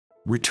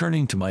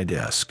Returning to my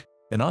desk,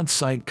 an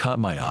on-site caught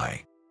my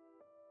eye.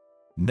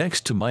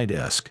 Next to my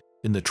desk,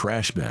 in the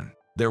trash bin,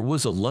 there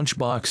was a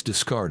lunchbox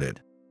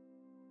discarded.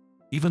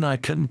 Even I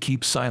couldn't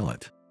keep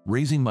silent,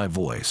 raising my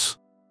voice.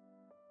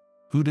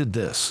 Who did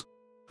this?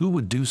 Who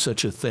would do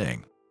such a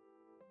thing?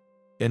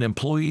 An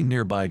employee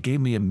nearby gave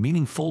me a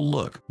meaningful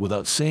look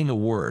without saying a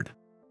word.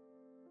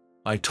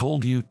 I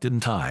told you,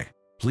 didn't I?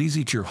 Please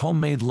eat your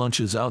homemade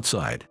lunches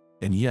outside,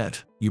 and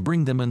yet, you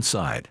bring them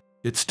inside.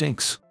 It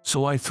stinks,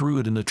 so I threw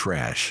it in the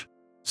trash,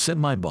 said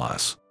my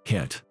boss,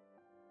 Kent.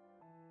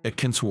 At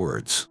Kent's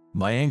words,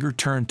 my anger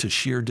turned to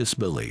sheer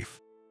disbelief.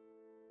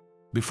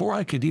 Before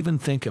I could even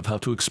think of how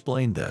to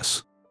explain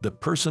this, the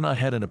person I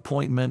had an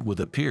appointment with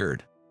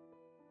appeared.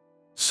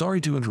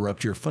 Sorry to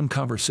interrupt your fun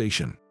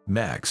conversation,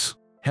 Max.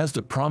 Has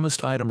the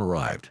promised item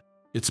arrived?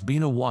 It's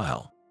been a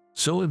while,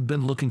 so I've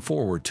been looking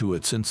forward to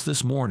it since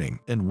this morning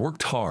and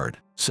worked hard,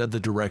 said the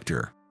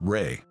director,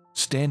 Ray,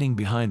 standing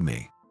behind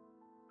me.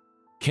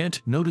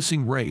 Kent,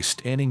 noticing Ray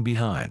standing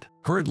behind,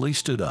 hurriedly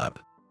stood up.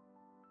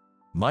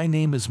 My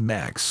name is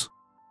Max.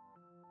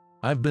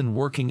 I've been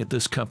working at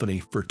this company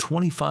for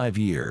 25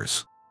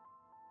 years.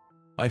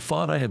 I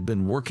thought I had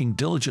been working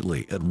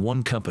diligently at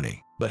one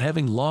company, but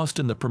having lost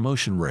in the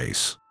promotion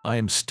race, I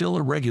am still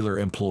a regular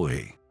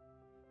employee.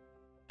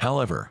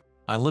 However,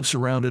 I live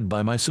surrounded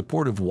by my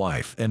supportive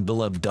wife and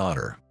beloved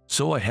daughter,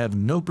 so I have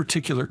no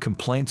particular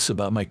complaints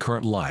about my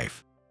current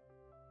life.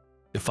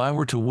 If I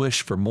were to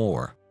wish for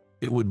more,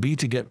 it would be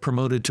to get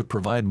promoted to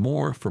provide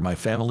more for my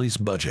family's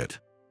budget,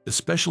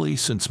 especially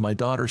since my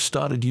daughter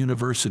started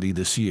university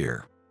this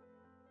year,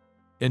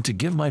 and to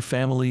give my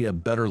family a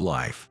better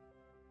life.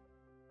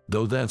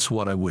 Though that's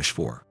what I wish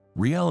for,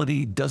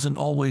 reality doesn't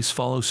always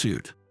follow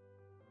suit.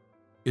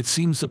 It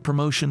seems the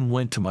promotion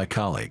went to my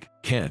colleague,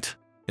 Kent,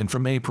 and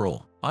from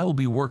April, I will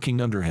be working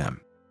under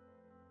him.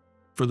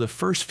 For the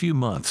first few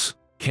months,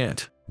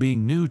 Kent,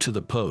 being new to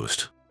the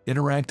post,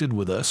 interacted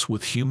with us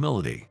with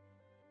humility.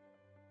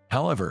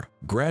 However,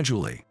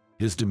 gradually,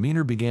 his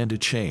demeanor began to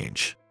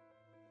change.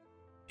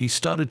 He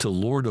started to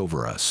lord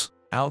over us,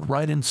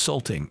 outright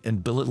insulting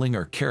and belittling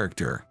our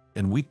character,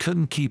 and we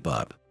couldn't keep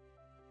up.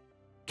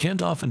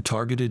 Kent often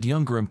targeted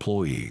younger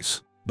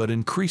employees, but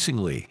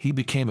increasingly he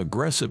became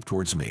aggressive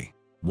towards me,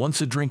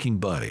 once a drinking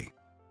buddy.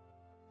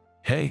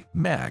 Hey,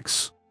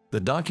 Max, the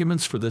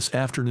documents for this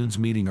afternoon's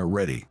meeting are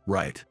ready,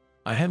 right?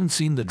 I haven't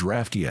seen the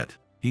draft yet,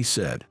 he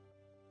said,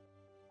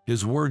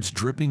 his words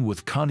dripping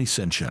with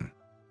condescension.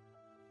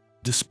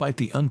 Despite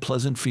the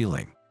unpleasant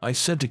feeling, I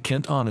said to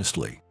Kent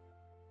honestly,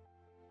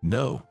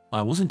 no,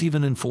 I wasn't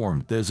even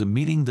informed there's a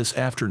meeting this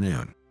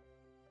afternoon.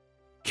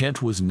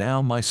 Kent was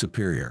now my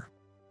superior.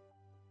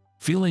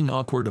 Feeling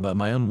awkward about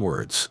my own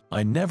words,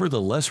 I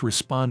nevertheless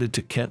responded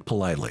to Kent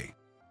politely.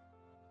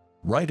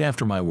 Right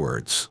after my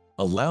words,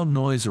 a loud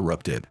noise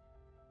erupted.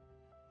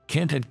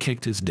 Kent had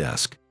kicked his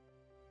desk.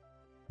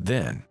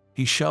 Then,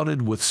 he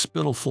shouted with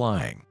spittle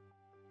flying.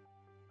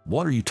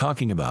 What are you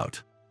talking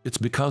about? It's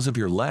because of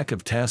your lack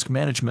of task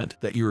management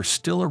that you're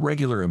still a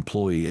regular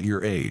employee at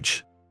your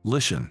age.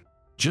 Listen,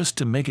 just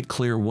to make it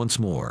clear once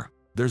more,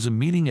 there's a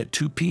meeting at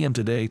 2 p.m.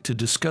 today to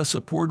discuss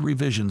upward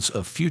revisions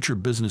of future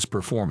business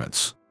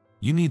performance.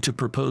 You need to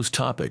propose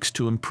topics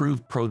to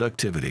improve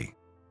productivity.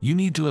 You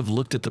need to have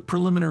looked at the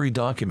preliminary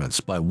documents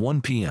by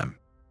 1 p.m.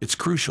 It's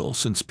crucial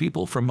since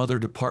people from other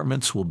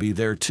departments will be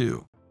there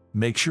too.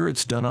 Make sure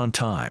it's done on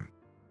time.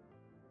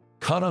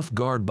 Caught off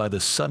guard by the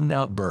sudden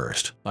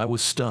outburst, I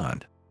was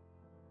stunned.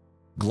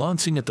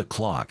 Glancing at the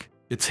clock,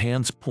 its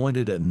hands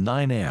pointed at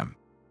 9 a.m.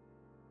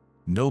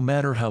 No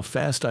matter how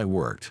fast I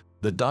worked,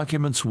 the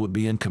documents would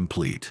be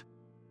incomplete.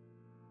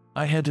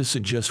 I had to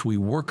suggest we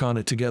work on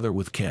it together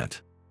with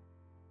Kent.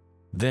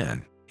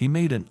 Then, he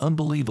made an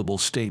unbelievable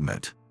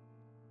statement.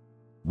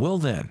 Well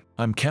then,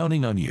 I'm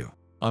counting on you.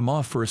 I'm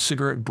off for a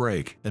cigarette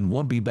break and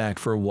won't be back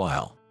for a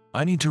while.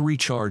 I need to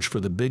recharge for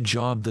the big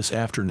job this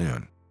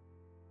afternoon,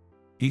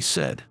 he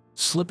said,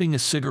 slipping a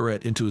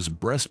cigarette into his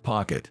breast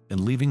pocket and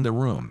leaving the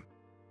room.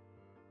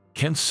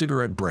 Kent's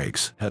cigarette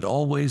breaks had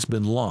always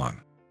been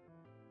long.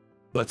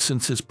 But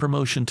since his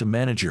promotion to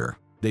manager,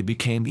 they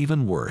became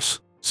even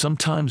worse,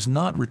 sometimes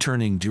not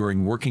returning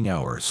during working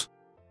hours.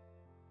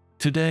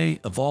 Today,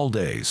 of all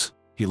days,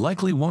 he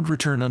likely won't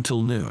return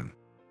until noon.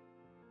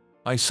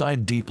 I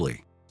sighed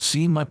deeply,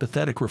 seeing my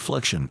pathetic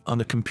reflection on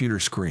the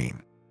computer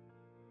screen.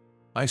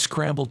 I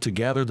scrambled to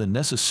gather the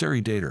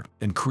necessary data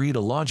and create a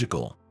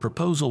logical,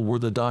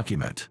 proposal-worthy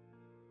document.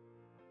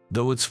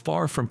 Though it's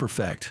far from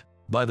perfect,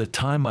 by the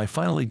time I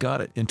finally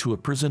got it into a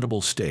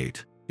presentable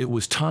state, it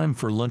was time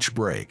for lunch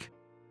break.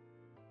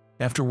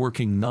 After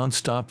working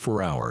non-stop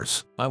for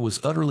hours, I was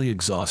utterly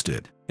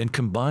exhausted, and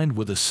combined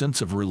with a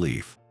sense of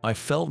relief, I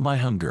felt my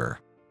hunger.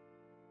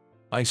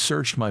 I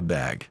searched my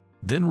bag,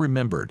 then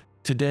remembered,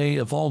 today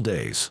of all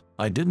days,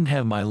 I didn't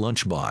have my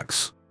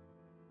lunchbox.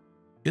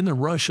 In the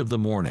rush of the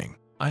morning,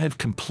 I had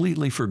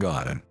completely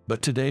forgotten,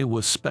 but today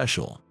was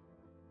special.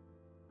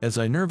 As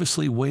I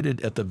nervously waited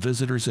at the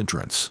visitor's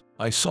entrance,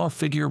 I saw a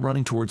figure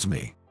running towards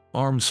me,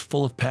 arms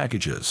full of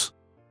packages.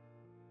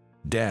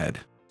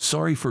 Dad,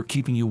 Sorry for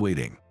keeping you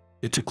waiting.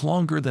 It took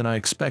longer than I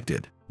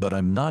expected, but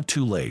I'm not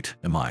too late,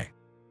 am I?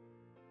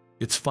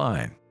 It's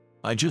fine.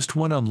 I just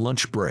went on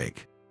lunch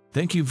break.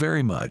 Thank you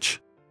very much.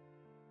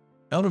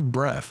 Out of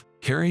breath,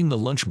 carrying the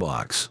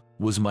lunchbox,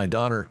 was my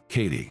daughter,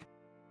 Katie.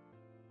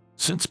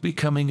 Since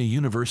becoming a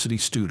university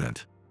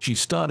student, she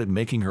started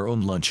making her own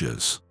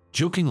lunches.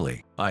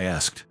 Jokingly, I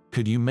asked,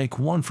 could you make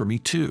one for me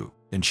too?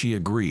 And she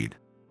agreed.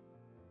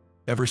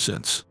 Ever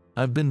since,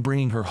 I've been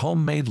bringing her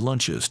homemade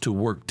lunches to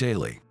work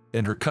daily,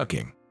 and her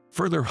cooking,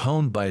 further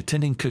honed by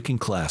attending cooking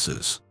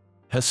classes,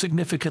 has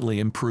significantly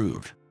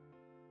improved.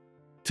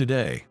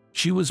 Today,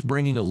 she was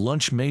bringing a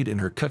lunch made in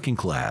her cooking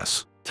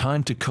class,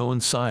 timed to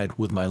coincide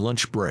with my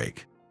lunch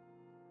break.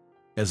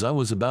 As I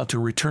was about to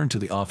return to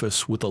the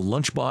office with a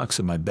lunchbox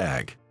in my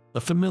bag,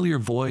 a familiar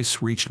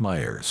voice reached my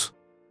ears.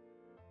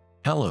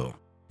 Hello,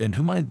 and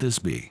who might this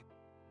be?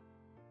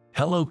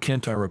 Hello,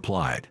 Kent, I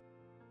replied.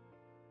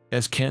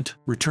 As Kent,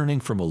 returning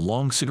from a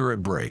long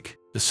cigarette break,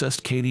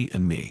 assessed Katie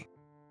and me.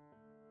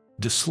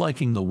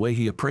 Disliking the way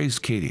he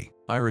appraised Katie,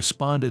 I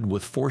responded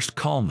with forced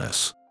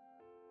calmness.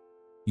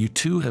 You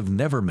two have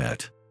never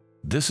met.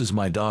 This is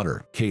my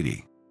daughter,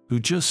 Katie, who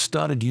just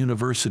started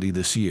university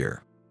this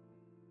year.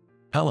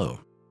 Hello,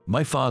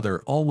 my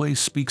father always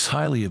speaks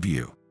highly of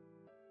you.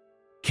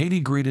 Katie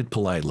greeted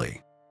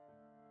politely.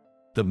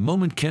 The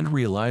moment Kent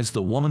realized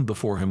the woman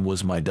before him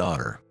was my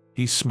daughter,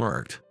 he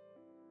smirked.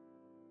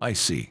 I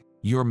see,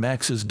 you're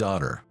Max's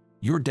daughter.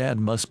 Your dad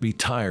must be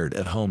tired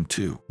at home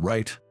too,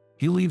 right?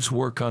 He leaves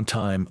work on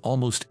time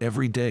almost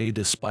every day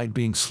despite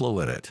being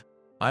slow at it.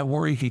 I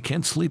worry he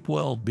can't sleep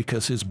well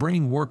because he's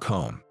bringing work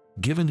home,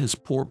 given his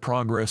poor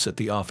progress at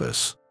the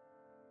office.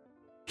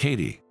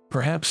 Katie,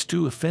 perhaps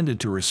too offended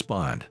to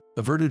respond,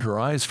 averted her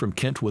eyes from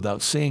Kent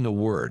without saying a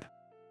word.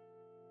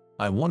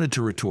 I wanted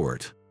to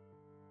retort.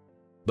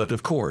 But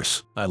of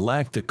course, I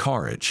lacked the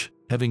courage,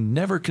 having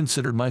never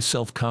considered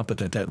myself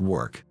competent at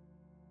work.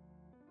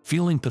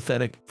 Feeling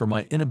pathetic for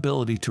my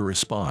inability to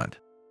respond.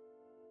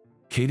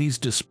 Katie's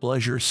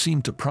displeasure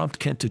seemed to prompt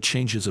Kent to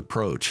change his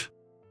approach.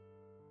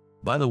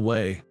 By the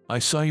way, I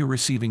saw you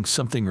receiving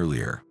something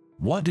earlier.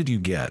 What did you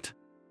get?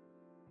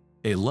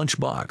 A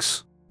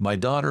lunchbox. My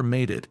daughter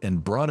made it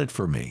and brought it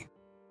for me.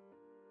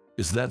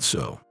 Is that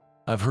so?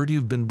 I've heard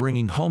you've been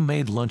bringing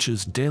homemade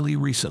lunches daily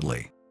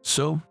recently,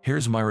 so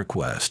here's my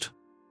request.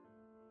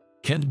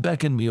 Kent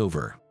beckoned me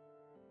over.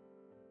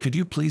 Could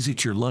you please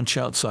eat your lunch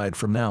outside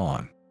from now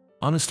on?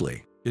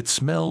 Honestly, it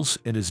smells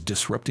and is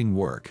disrupting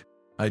work.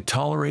 I'd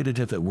tolerate it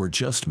if it were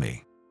just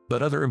me,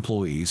 but other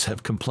employees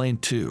have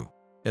complained too.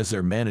 As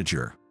their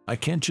manager, I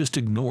can't just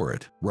ignore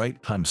it, right?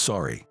 I'm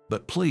sorry,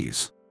 but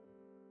please.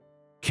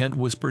 Kent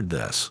whispered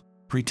this,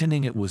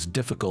 pretending it was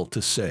difficult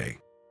to say.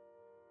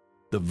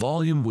 The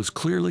volume was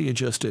clearly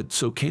adjusted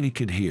so Katie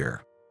could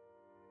hear.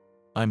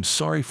 I'm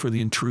sorry for the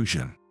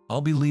intrusion.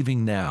 I'll be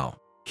leaving now,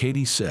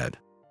 Katie said,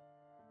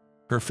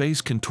 her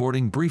face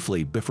contorting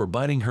briefly before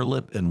biting her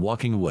lip and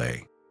walking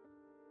away.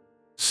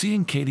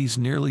 Seeing Katie's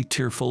nearly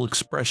tearful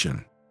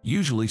expression,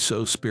 usually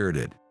so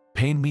spirited,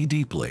 pained me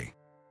deeply.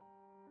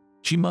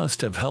 She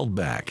must have held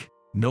back,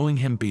 knowing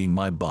him being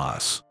my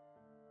boss.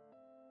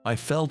 I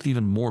felt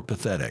even more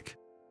pathetic.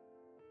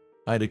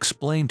 I'd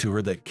explained to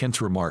her that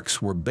Kent's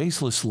remarks were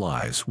baseless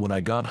lies when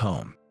I got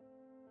home.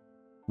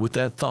 With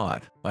that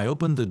thought, I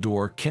opened the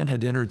door Kent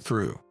had entered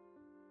through.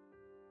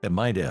 At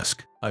my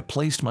desk, I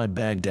placed my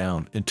bag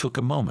down and took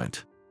a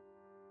moment.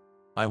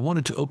 I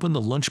wanted to open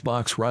the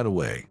lunchbox right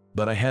away,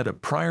 but I had a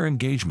prior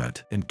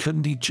engagement and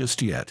couldn't eat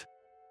just yet.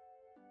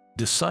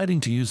 Deciding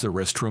to use the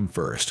restroom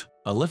first,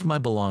 I left my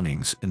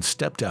belongings and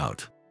stepped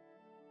out.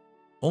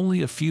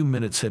 Only a few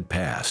minutes had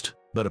passed,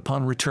 but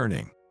upon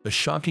returning, a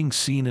shocking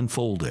scene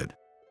unfolded.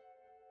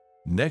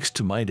 Next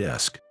to my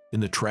desk, in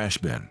the trash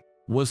bin,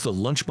 was the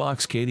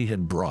lunchbox Katie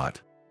had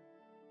brought.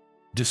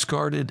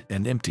 Discarded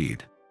and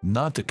emptied,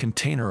 not the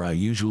container I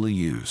usually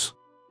use.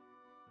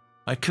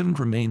 I couldn't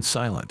remain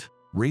silent,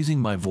 raising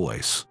my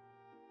voice.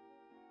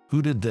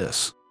 Who did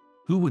this?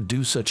 Who would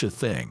do such a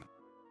thing?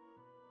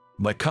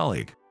 My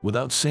colleague,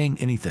 without saying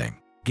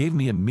anything, gave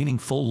me a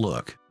meaningful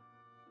look.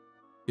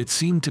 It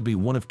seemed to be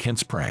one of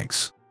Kent's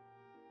pranks.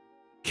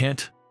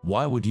 Kent,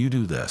 why would you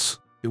do this?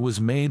 It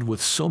was made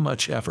with so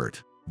much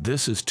effort.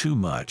 This is too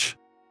much.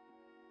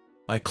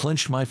 I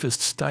clenched my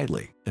fists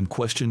tightly and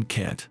questioned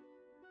Kent.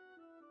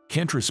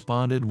 Kent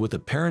responded with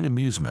apparent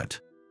amusement.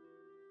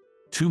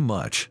 Too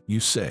much, you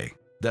say?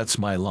 That's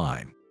my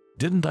line.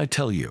 Didn't I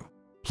tell you?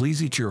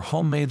 Please eat your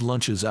homemade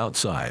lunches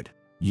outside.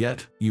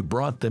 Yet, you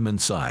brought them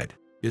inside.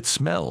 It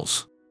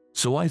smells.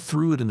 So I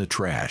threw it in the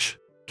trash,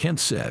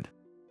 Kent said.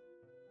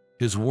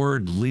 His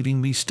word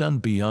leaving me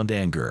stunned beyond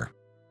anger.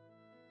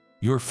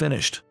 You're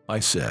finished, I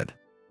said.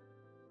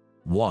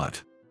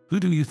 What? Who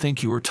do you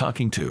think you are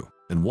talking to,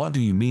 and what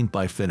do you mean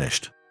by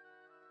finished?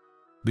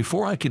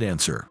 Before I could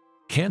answer,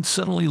 Kent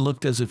suddenly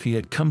looked as if he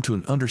had come to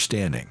an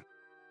understanding.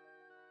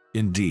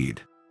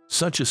 Indeed,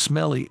 such a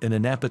smelly and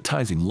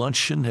unappetizing lunch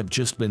shouldn't have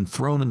just been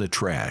thrown in the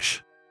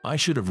trash. I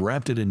should have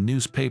wrapped it in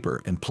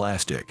newspaper and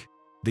plastic.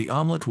 The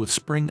omelet with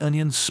spring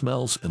onions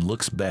smells and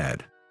looks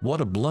bad,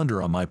 What a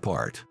blunder on my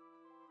part,"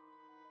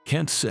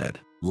 Kent said,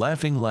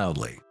 laughing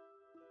loudly.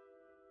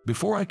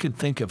 Before I could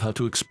think of how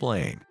to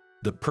explain,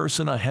 the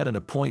person I had an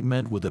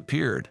appointment with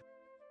appeared.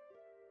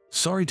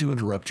 "Sorry to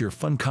interrupt your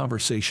fun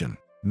conversation,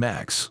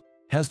 Max.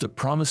 Has the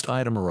promised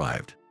item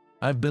arrived?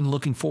 I've been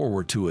looking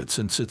forward to it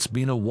since it's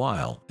been a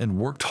while and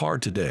worked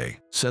hard today,"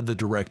 said the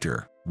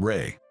director,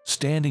 Ray,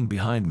 standing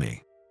behind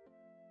me.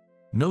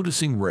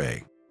 Noticing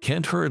Ray,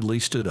 Kent hurriedly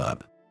stood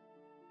up.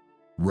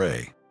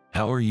 "Ray,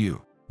 how are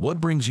you?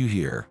 What brings you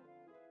here?"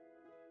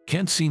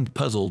 Kent seemed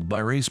puzzled by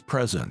Ray's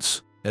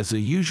presence, as they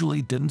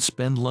usually didn't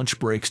spend lunch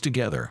breaks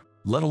together,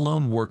 let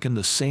alone work in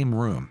the same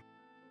room.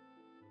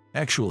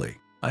 "Actually,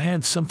 I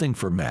had something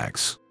for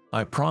Max.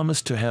 I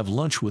promised to have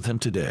lunch with him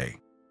today."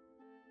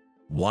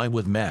 "Why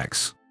with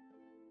Max?"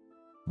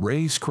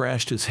 Ray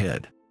scratched his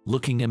head,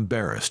 looking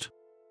embarrassed.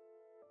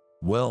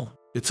 "Well,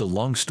 it's a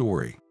long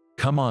story.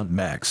 Come on,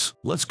 Max,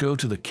 let's go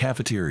to the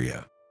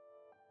cafeteria."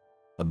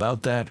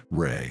 "About that,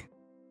 Ray."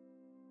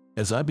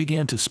 As I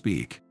began to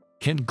speak,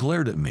 Kent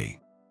glared at me.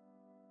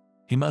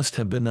 He must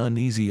have been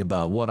uneasy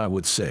about what I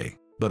would say,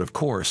 but of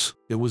course,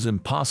 it was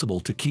impossible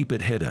to keep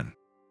it hidden.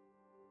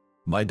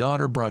 "My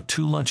daughter brought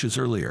 2 lunches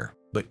earlier,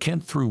 but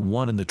Kent threw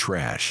one in the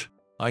trash.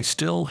 I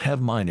still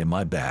have mine in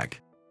my bag,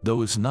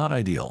 though it's not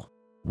ideal.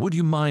 Would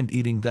you mind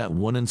eating that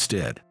one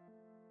instead?"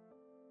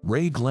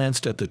 Ray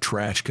glanced at the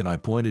trash can I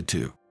pointed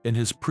to, and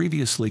his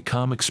previously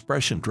calm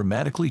expression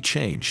dramatically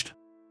changed.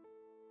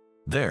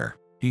 There,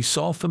 he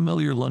saw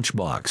familiar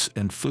lunchbox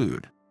and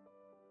food.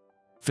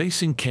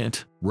 Facing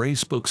Kent, Ray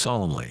spoke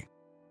solemnly.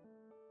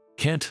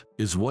 "Kent,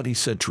 is what he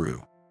said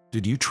true?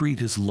 Did you treat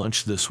his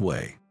lunch this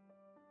way?"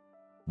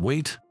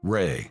 "Wait,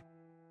 Ray."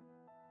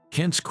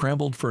 Kent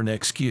scrambled for an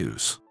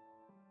excuse.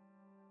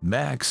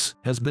 "Max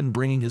has been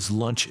bringing his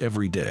lunch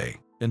every day,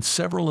 and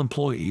several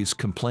employees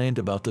complained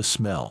about the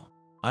smell.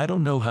 I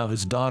don't know how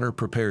his daughter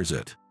prepares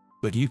it,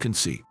 but you can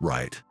see,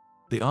 right?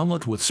 The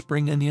omelet with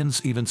spring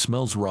onions even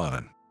smells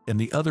rotten, and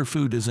the other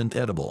food isn't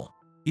edible.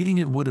 Eating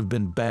it would have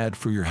been bad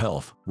for your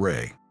health,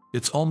 Ray.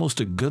 It's almost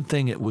a good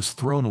thing it was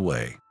thrown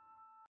away."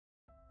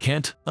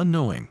 Kent,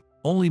 unknowing,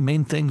 only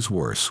made things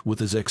worse with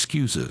his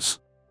excuses.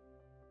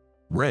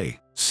 Ray,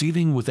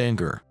 seething with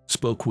anger,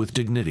 spoke with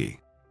dignity.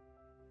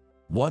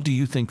 "What do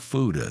you think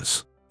food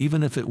is?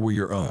 Even if it were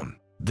your own,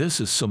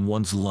 this is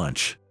someone's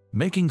lunch.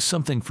 Making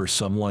something for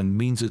someone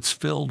means it's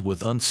filled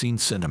with unseen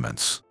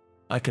sentiments.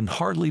 I can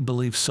hardly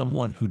believe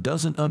someone who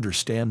doesn't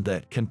understand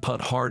that can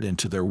put heart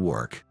into their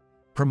work.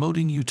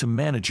 Promoting you to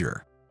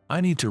manager,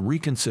 I need to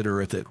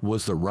reconsider if it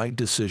was the right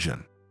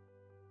decision."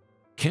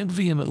 Kent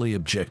vehemently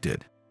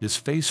objected, his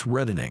face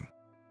reddening.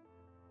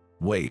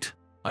 "Wait,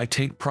 I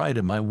take pride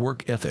in my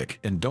work ethic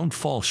and don't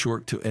fall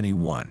short to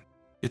anyone.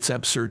 It's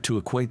absurd to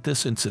equate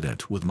this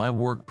incident with my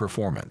work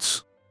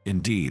performance.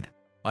 Indeed,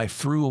 I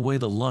threw away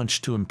the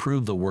lunch to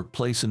improve the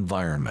workplace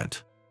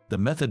environment. The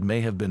method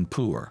may have been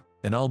poor,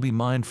 and I'll be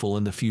mindful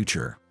in the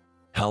future.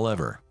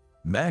 However,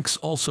 Max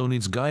also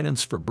needs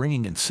guidance for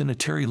bringing in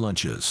sanitary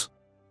lunches."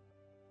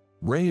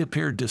 Ray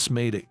appeared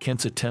dismayed at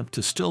Kent's attempt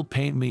to still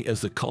paint me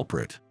as the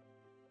culprit.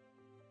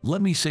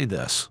 "Let me say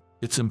this,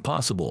 it's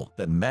impossible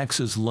that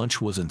Max's lunch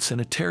was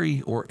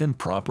unsanitary or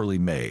improperly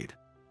made."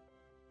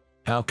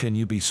 "How can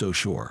you be so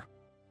sure?"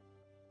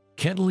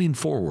 Kent leaned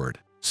forward,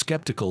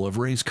 skeptical of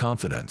Ray's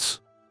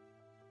confidence.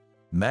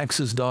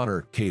 "Max's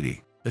daughter,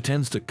 Katie,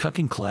 attends the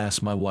cooking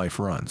class my wife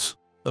runs.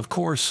 Of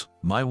course,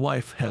 my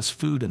wife has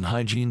food and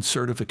hygiene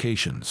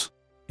certifications,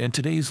 and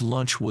today's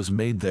lunch was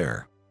made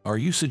there. Are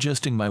you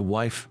suggesting my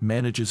wife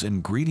manages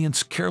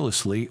ingredients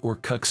carelessly or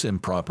cooks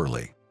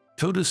improperly?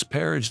 To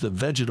disparage the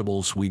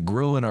vegetables we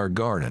grow in our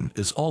garden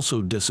is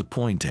also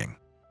disappointing,"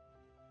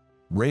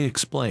 Ray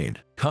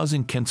explained,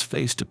 causing Kent's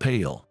face to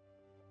pale.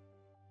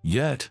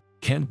 Yet,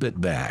 Kent bit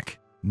back,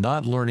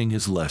 not learning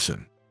his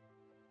lesson.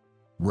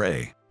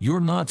 "Ray, you're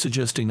not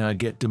suggesting I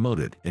get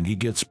demoted and he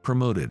gets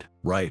promoted,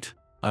 right?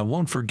 I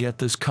won't forget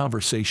this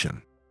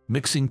conversation.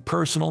 Mixing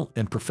personal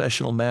and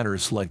professional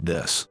matters like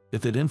this,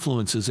 if it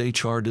influences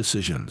HR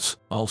decisions,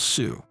 I'll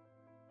sue."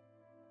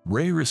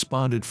 Ray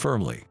responded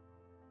firmly.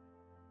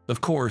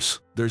 "Of course,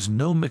 there's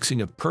no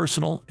mixing of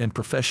personal and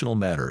professional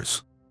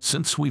matters.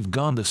 Since we've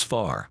gone this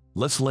far,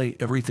 let's lay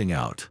everything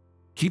out.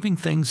 Keeping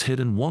things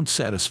hidden won't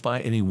satisfy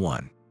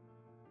anyone."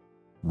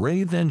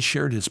 Ray then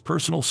shared his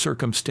personal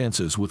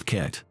circumstances with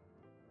Kent.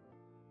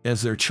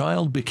 As their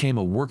child became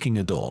a working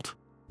adult,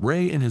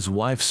 Ray and his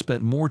wife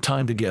spent more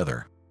time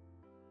together,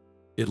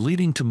 it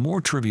leading to more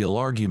trivial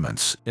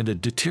arguments and a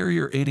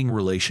deteriorating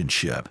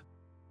relationship.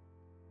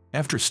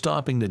 After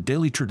stopping the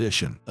daily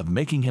tradition of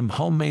making him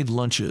homemade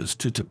lunches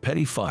to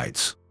petty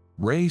fights,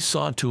 Ray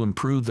sought to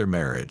improve their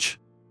marriage.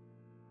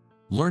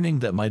 Learning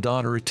that my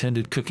daughter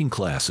attended cooking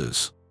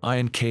classes, I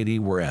and Katie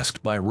were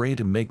asked by Ray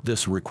to make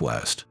this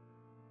request.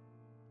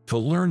 To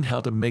learn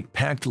how to make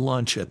packed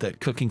lunch at that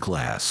cooking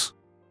class.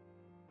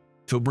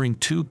 To bring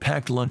 2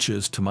 packed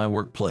lunches to my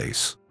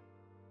workplace.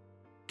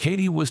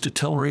 Katie was to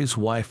tell Ray's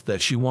wife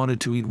that she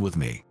wanted to eat with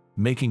me,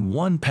 making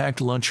one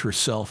packed lunch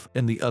herself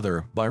and the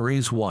other by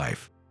Ray's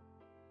wife.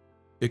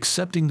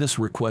 Accepting this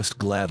request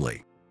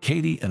gladly,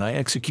 Katie and I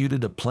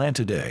executed a plan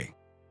today.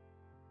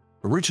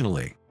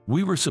 Originally,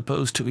 we were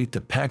supposed to eat the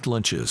packed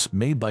lunches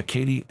made by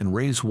Katie and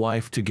Ray's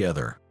wife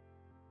together.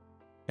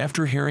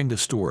 After hearing the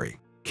story,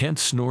 Kent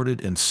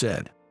snorted and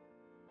said,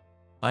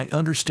 "I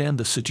understand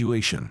the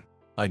situation.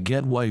 I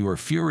get why you are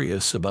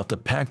furious about the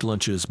packed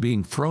lunches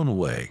being thrown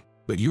away,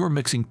 but you are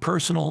mixing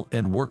personal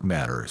and work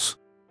matters.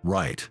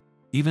 Right.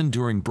 Even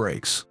during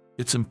breaks,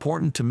 it's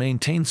important to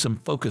maintain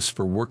some focus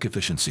for work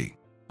efficiency.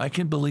 I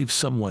can believe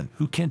someone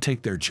who can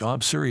take their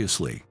job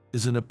seriously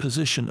is in a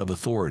position of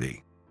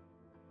authority."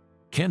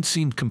 Kent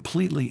seemed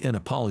completely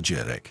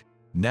unapologetic,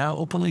 now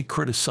openly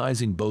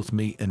criticizing both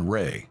me and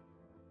Ray.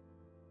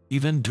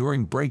 Even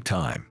during break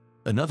time,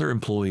 another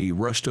employee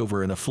rushed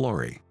over in a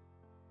flurry.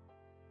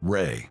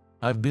 "Ray,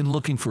 I've been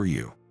looking for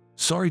you.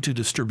 Sorry to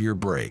disturb your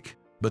break,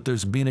 but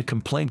there's been a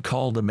complaint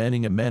call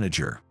demanding a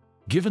manager.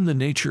 Given the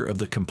nature of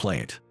the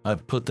complaint,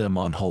 I've put them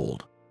on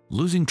hold.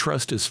 Losing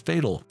trust is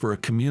fatal for a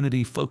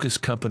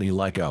community-focused company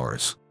like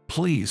ours.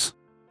 Please,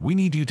 we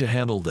need you to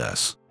handle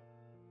this."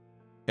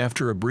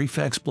 After a brief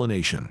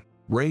explanation,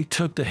 Ray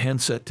took the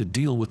handset to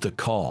deal with the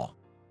call.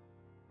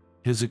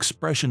 His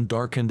expression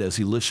darkened as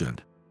he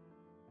listened.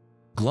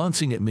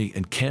 Glancing at me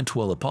and Kent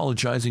while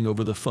apologizing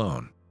over the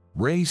phone,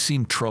 Ray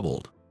seemed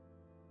troubled.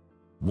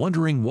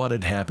 Wondering what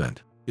had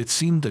happened, it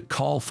seemed the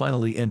call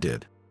finally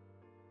ended.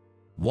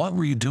 "What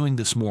were you doing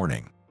this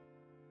morning?"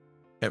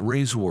 At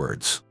Ray's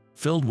words,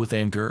 filled with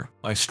anger,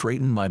 I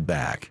straightened my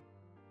back.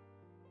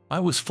 I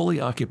was fully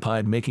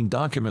occupied making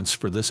documents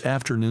for this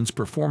afternoon's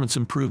performance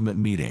improvement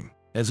meeting,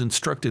 as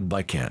instructed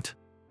by Kent.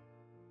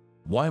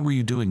 "Why were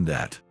you doing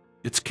that?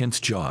 It's Kent's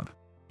job.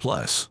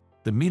 Plus,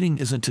 the meeting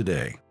isn't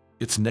today,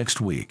 it's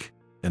next week,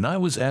 and I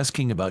was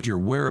asking about your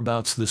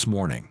whereabouts this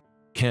morning,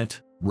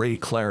 Kent," Ray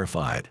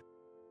clarified.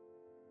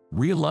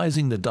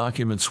 Realizing the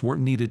documents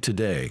weren't needed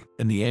today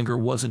and the anger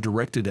wasn't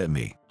directed at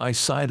me, I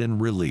sighed in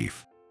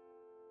relief.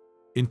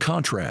 In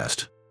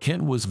contrast,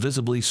 Kent was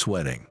visibly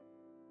sweating.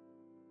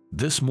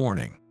 "This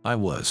morning, I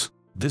was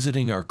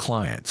visiting our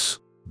clients.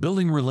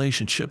 Building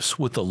relationships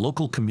with the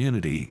local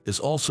community is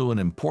also an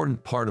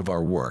important part of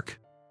our work."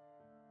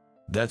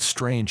 "That's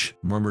strange,"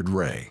 murmured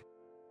Ray.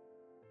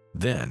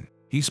 Then,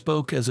 he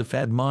spoke as if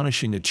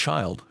admonishing a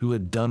child who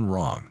had done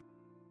wrong.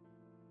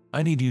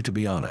 "I need you to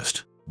be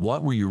honest.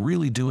 What were you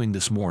really doing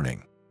this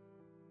morning?"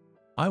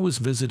 "I was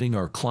visiting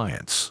our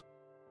clients."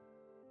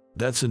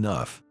 "That's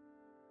enough."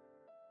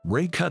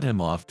 Ray cut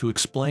him off to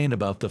explain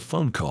about the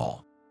phone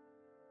call.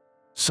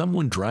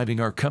 Someone driving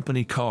our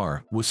company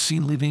car was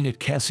seen leaving a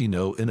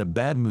casino in a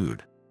bad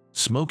mood,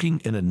 smoking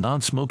in a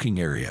non-smoking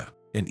area,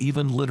 and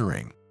even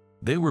littering.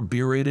 They were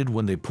berated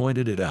when they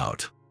pointed it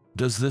out.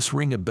 Does this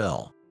ring a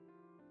bell?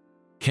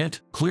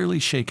 Kent, clearly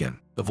shaken,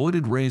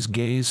 avoided Ray's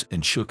gaze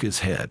and shook his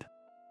head.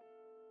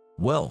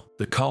 "Well,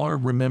 the caller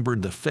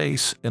remembered the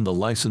face and the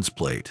license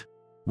plate.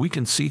 We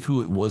can see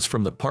who it was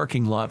from the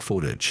parking lot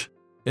footage,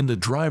 and the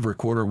drive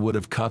recorder would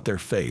have caught their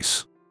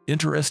face.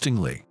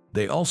 Interestingly,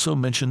 they also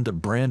mentioned the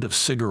brand of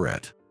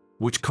cigarette,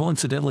 which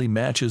coincidentally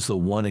matches the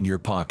one in your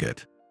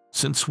pocket.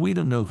 Since we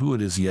don't know who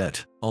it is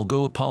yet, I'll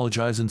go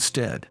apologize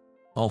instead.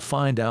 I'll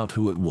find out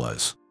who it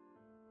was,"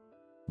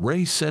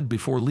 Ray said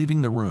before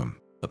leaving the room,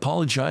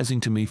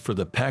 apologizing to me for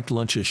the packed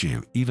lunch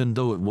issue even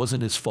though it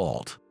wasn't his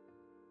fault.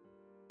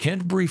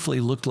 Kent briefly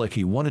looked like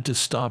he wanted to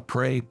stop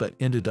Ray but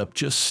ended up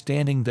just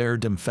standing there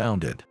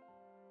dumbfounded.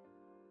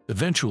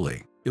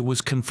 Eventually, it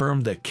was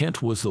confirmed that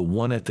Kent was the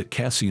one at the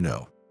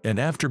casino, and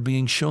after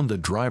being shown the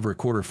drive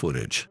recorder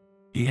footage,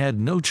 he had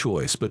no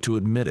choice but to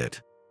admit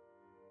it.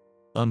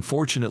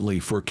 Unfortunately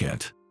for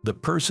Kent, the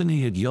person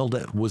he had yelled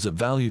at was a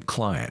valued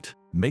client,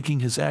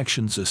 making his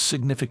actions a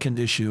significant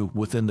issue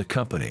within the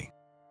company.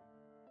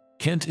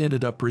 Kent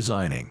ended up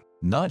resigning,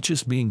 not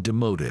just being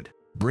demoted,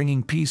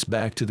 bringing peace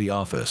back to the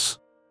office.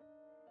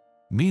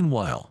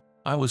 Meanwhile,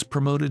 I was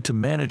promoted to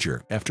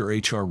manager after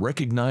HR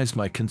recognized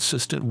my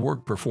consistent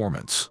work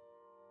performance.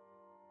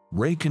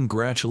 Ray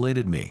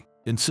congratulated me,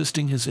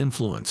 insisting his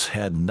influence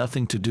had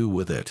nothing to do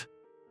with it.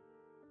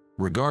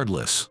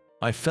 Regardless,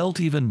 I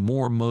felt even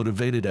more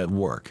motivated at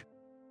work.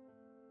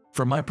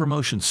 For my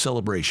promotion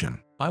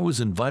celebration, I was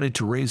invited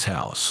to Ray's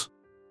house.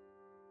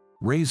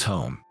 Ray's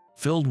home,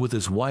 filled with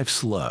his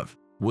wife's love,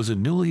 was a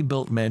newly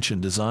built mansion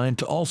designed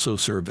to also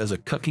serve as a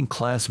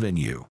cooking-class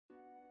venue.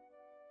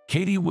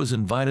 Katie was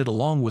invited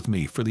along with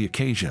me for the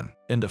occasion,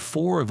 and the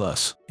four of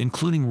us,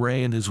 including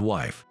Ray and his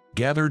wife,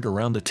 gathered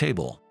around the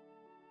table.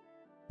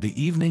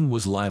 The evening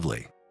was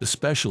lively,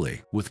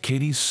 especially with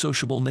Katie's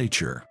sociable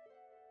nature.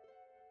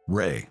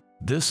 "Ray,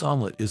 this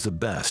omelet is the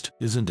best,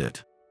 isn't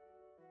it?"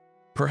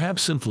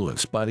 Perhaps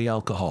influenced by the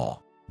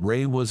alcohol,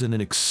 Ray was in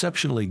an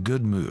exceptionally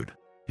good mood,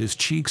 his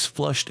cheeks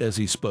flushed as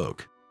he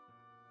spoke.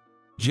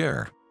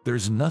 "Jer,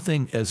 there's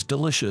nothing as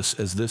delicious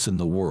as this in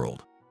the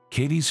world.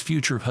 Katie's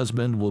future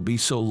husband will be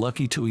so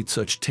lucky to eat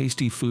such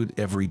tasty food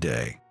every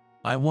day.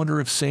 I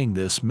wonder if saying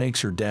this makes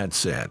her dad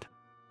sad."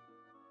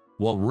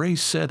 While Ray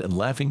said and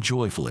laughing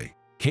joyfully,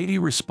 Katie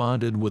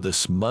responded with a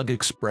smug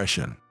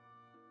expression.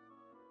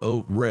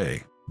 "Oh,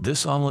 Ray,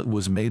 This omelet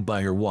was made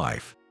by your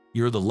wife.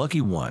 You're the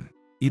lucky one,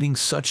 eating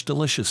such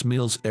delicious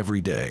meals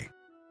every day.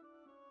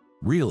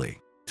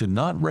 Really, to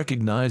not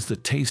recognize the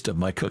taste of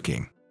my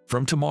cooking.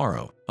 From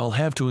tomorrow, I'll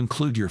have to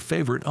include your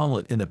favorite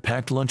omelet in a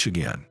packed lunch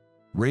again,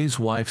 Ray's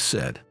wife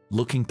said,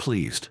 looking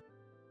pleased.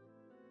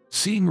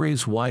 Seeing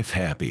Ray's wife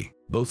happy,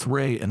 both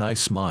Ray and I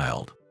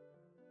smiled.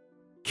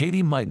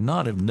 Katie might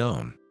not have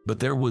known, but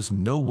there was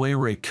no way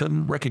Ray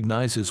couldn't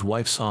recognize his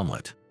wife's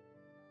omelet.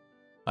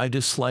 I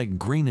dislike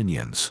green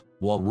onions,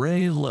 while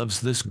Ray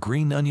loves this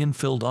green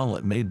onion-filled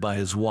omelet made by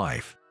his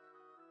wife.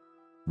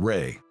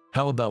 Ray,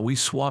 how about we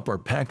swap our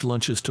packed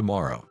lunches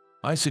tomorrow?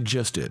 I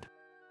suggested.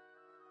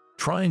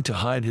 Trying to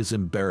hide his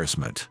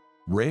embarrassment,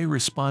 Ray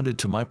responded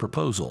to my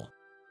proposal.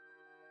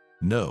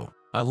 No,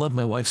 I love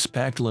my wife's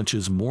packed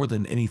lunches more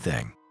than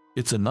anything.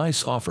 It's a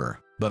nice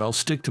offer, but I'll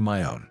stick to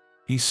my own,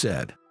 he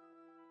said.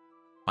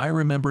 I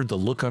remembered the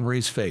look on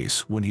Ray's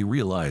face when he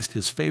realized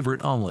his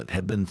favorite omelet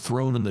had been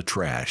thrown in the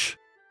trash.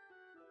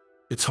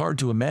 It's hard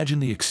to imagine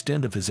the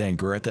extent of his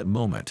anger at that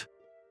moment.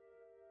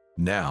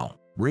 Now,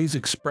 Ray's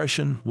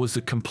expression was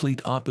the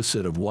complete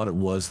opposite of what it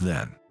was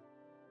then.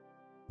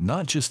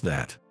 Not just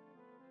that.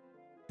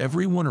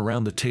 Everyone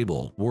around the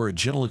table wore a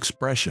gentle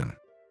expression,